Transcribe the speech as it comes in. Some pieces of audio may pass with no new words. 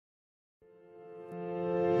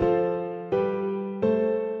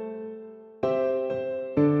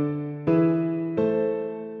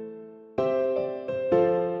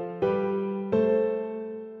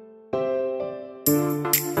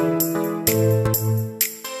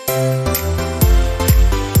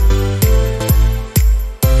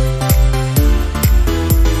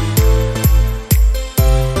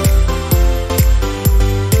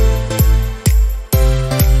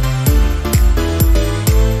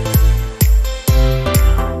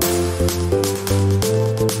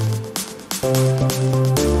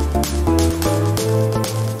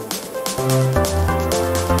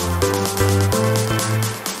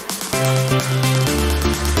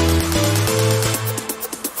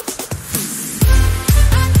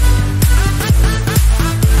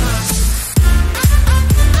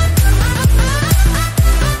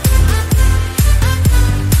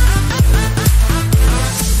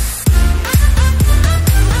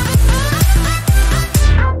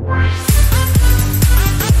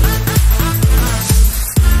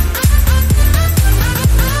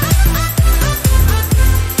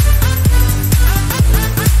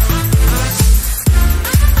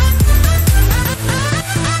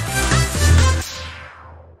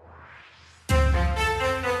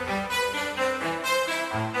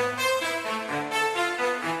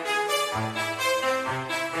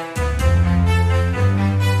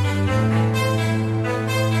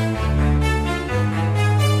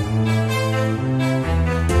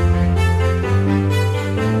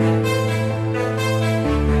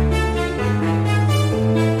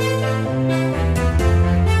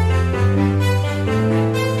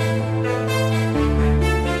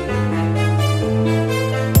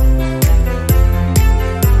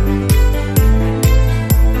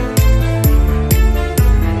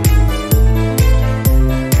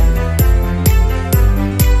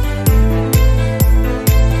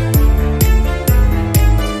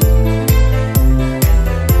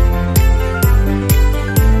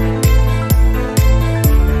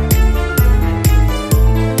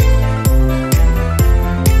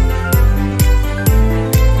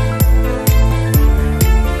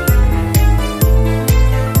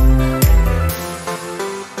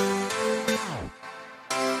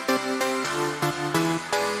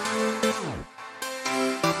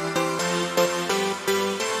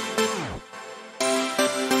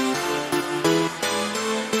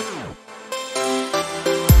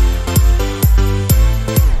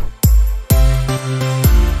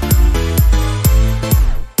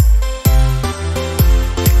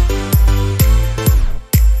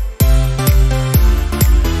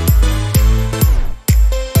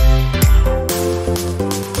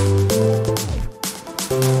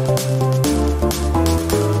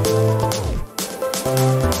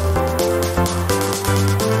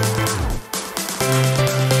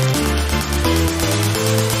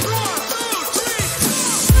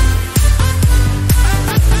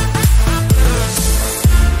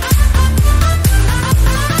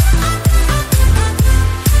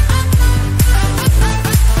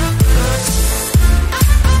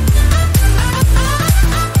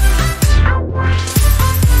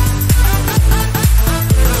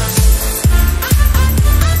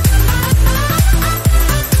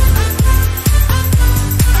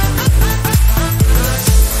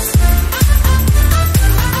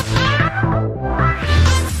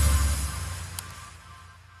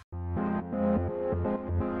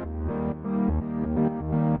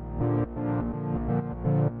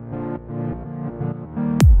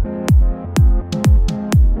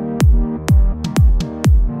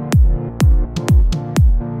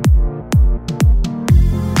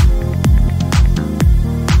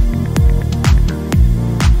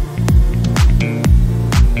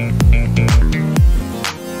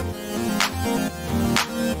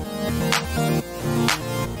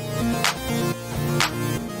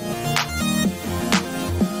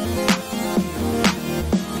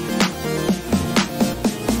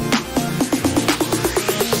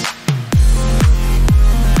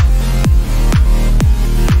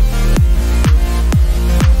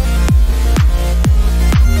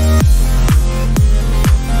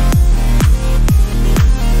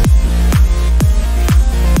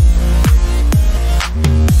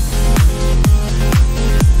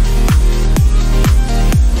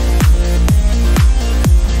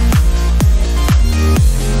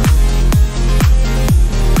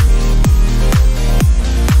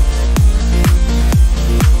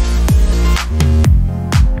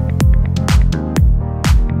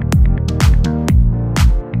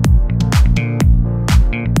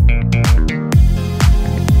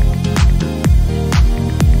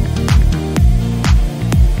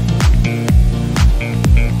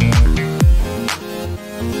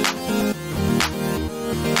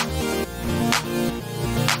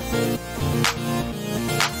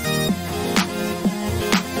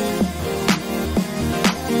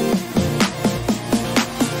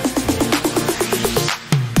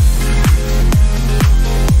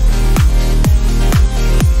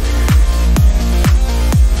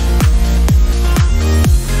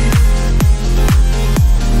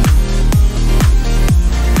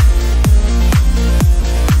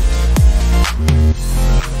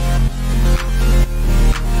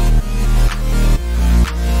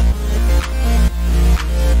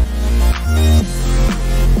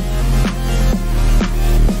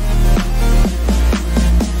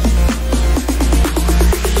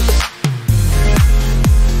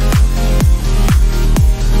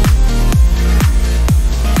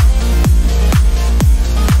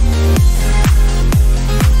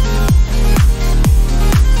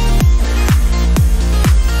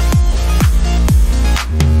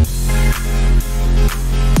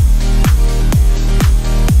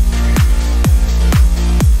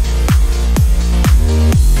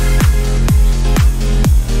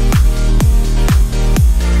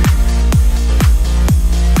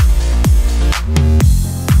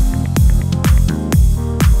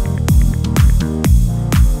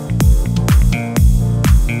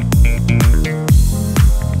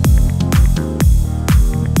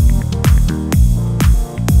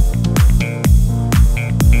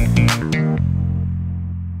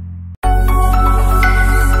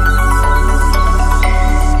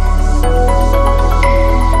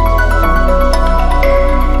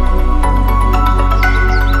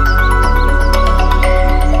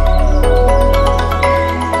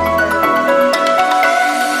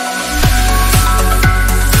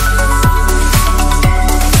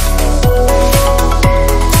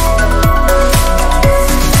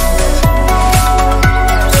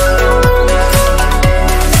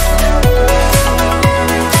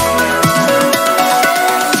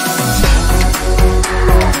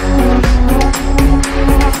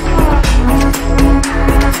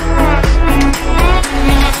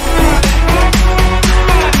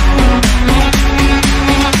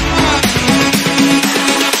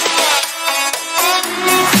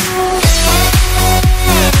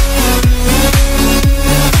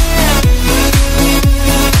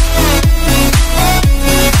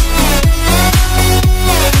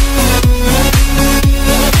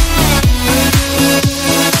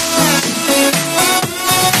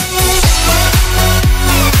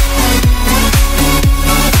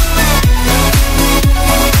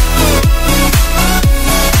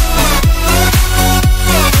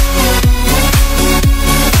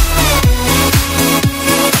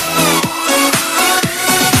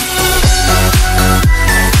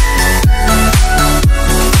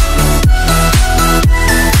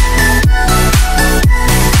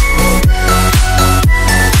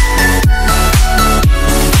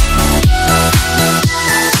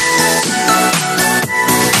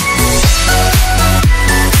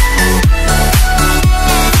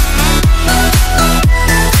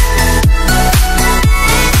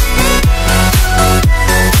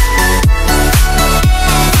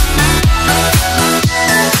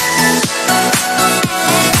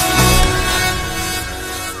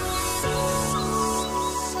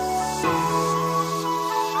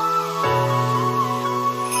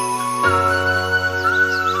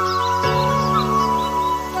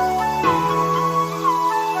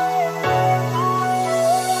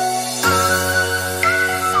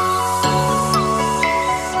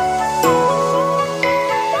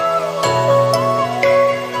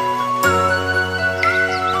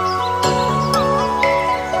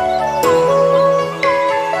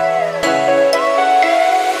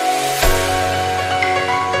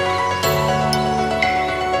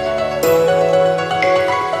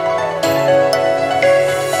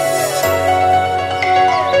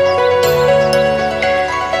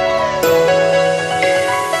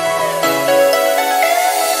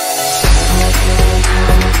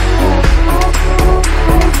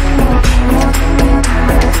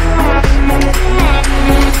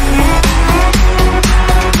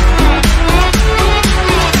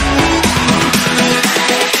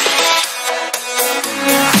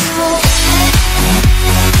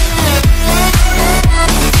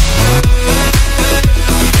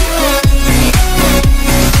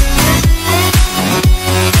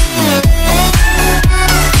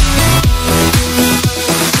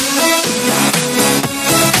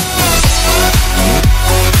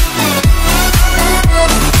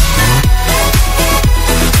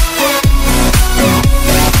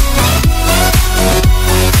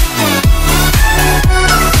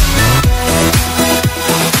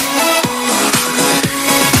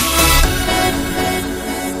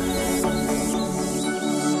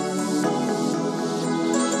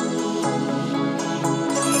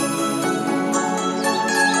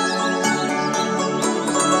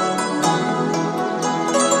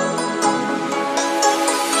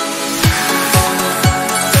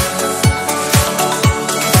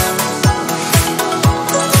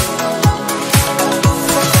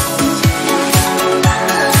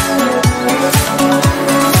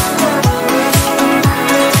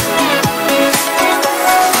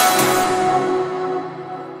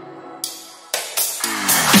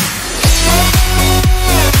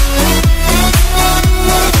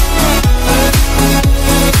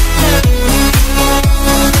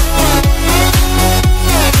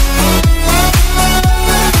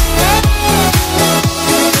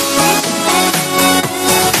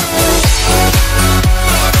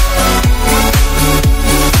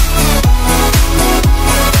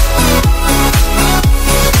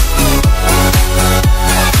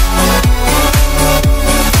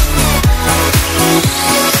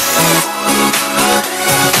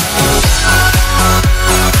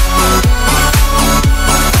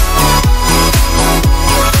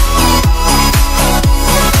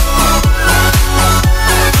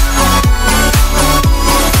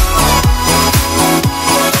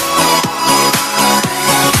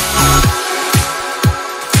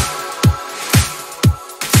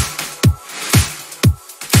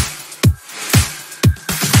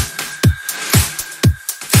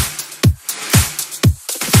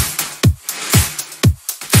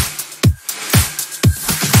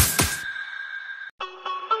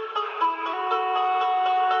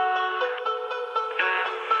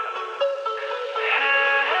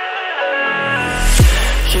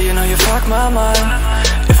fuck my mind.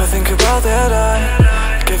 If I think about that, I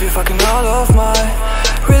gave you fucking all of my,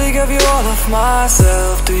 really gave you all of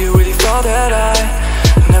myself. Do you really thought that I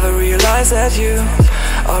never realized that you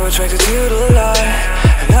are attracted to the lie?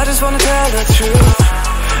 And I just wanna tell the truth.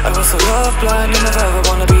 I was so love blind and never ever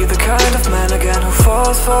wanna be the kind of man again who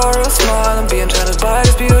falls for a smile and be enchanted by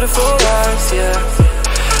his beautiful eyes, yeah.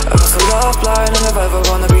 I was so love blind and never ever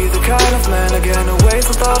wanna be the kind of man again who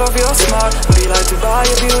wastes the thought of your smile and be like to buy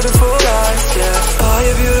your beautiful eyes, yeah. Buy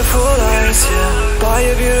your beautiful eyes, yeah. Buy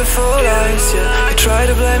your beautiful eyes, yeah. You try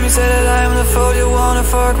to blame me, say that I'm the fool, you wanna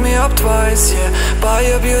fuck me up twice, yeah. Buy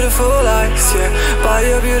your beautiful eyes, yeah. Buy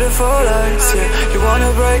your beautiful eyes, yeah. You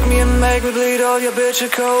wanna break me and make me bleed all your bitch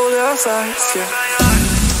cold ass eyes, yeah.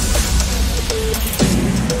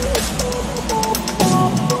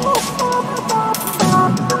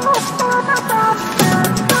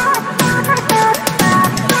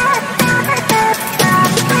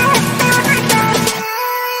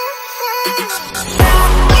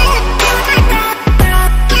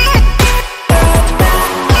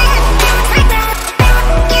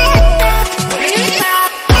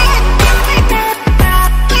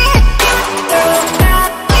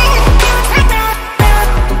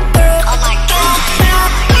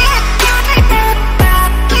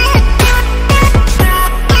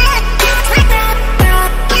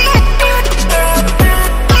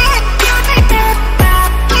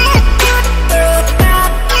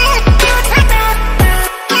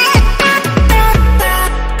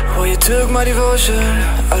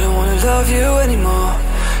 I don't wanna love you anymore.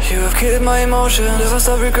 You have killed my emotions. Never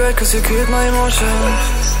stop regret cause you killed my emotions.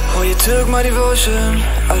 Oh, you took my devotion.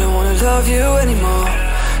 I don't wanna love you anymore.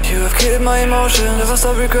 You have killed my emotions. Never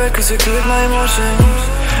stop regret cause you killed my emotions.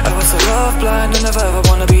 I was so love blind and never ever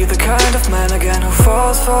wanna be the kind of man again who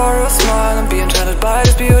falls for a smile and be enchanted by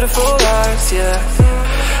his beautiful eyes, yeah.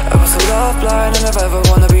 I was so love blind and never ever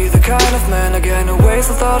wanna be the kind of man again who wastes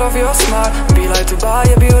the thought of your smile and be like to buy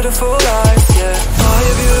your beautiful eyes, yeah. Buy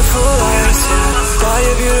your beautiful eyes, yeah. Buy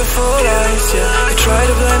your beautiful eyes, yeah. You try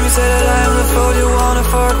to blame me, say that I am the fool, you wanna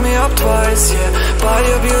fuck me up twice, yeah. Buy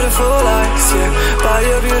your beautiful eyes, yeah. Buy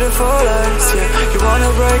your beautiful eyes, yeah. You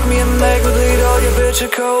wanna break me and make me bleed all your bitch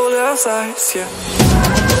cold ass eyes, yeah.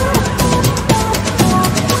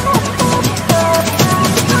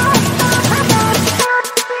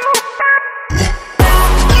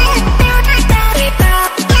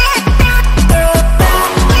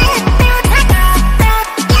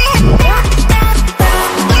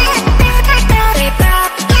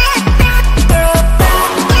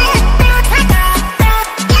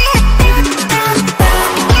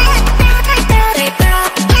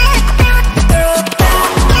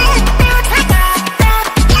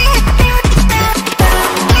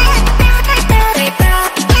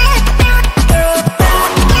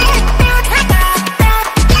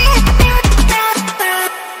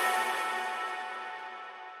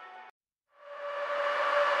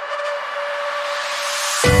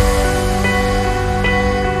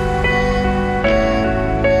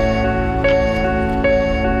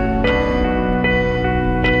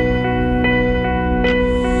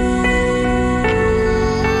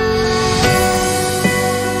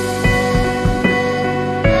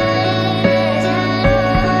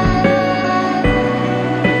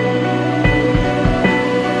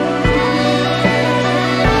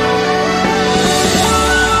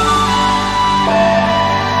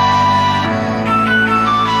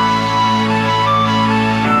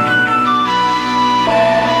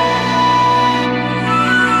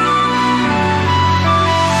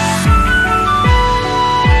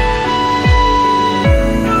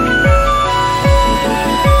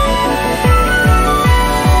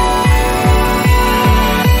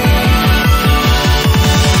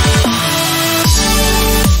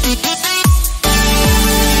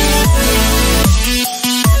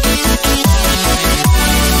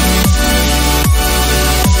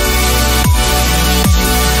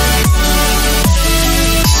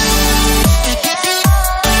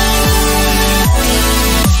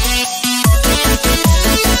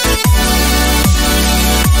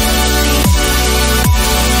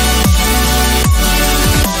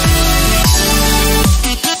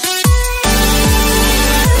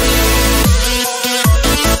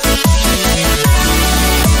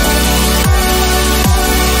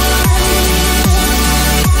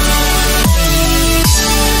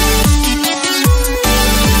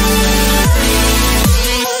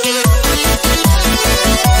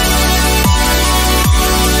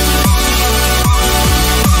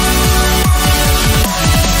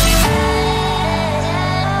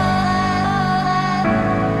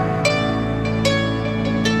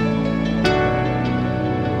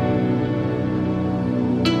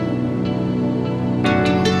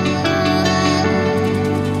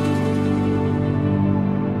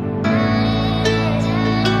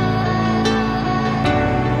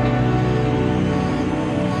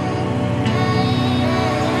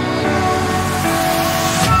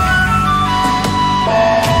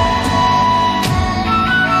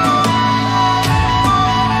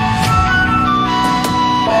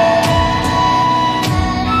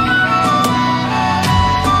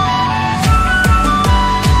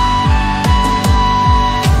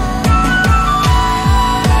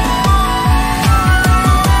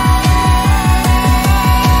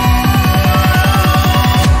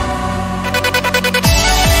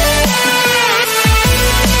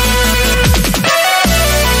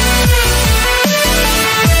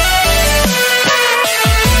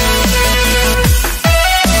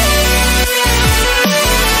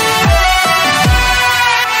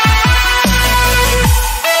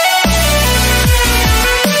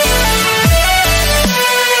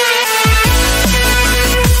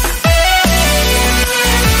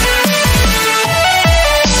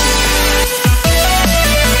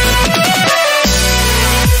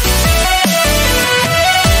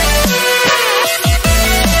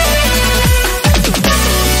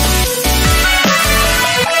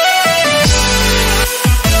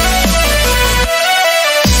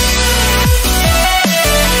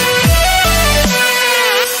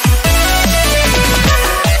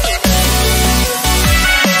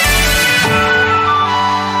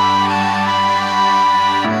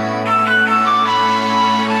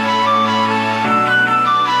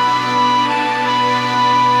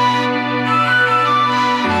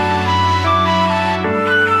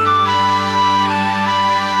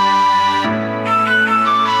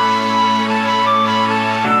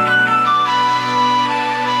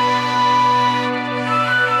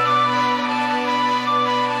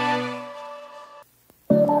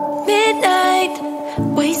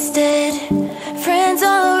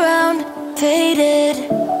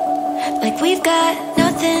 we've got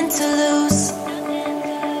nothing to lose.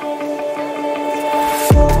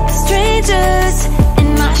 Strangers in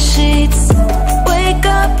my sheets, wake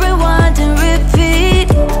up, rewind and repeat,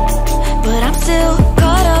 but I'm still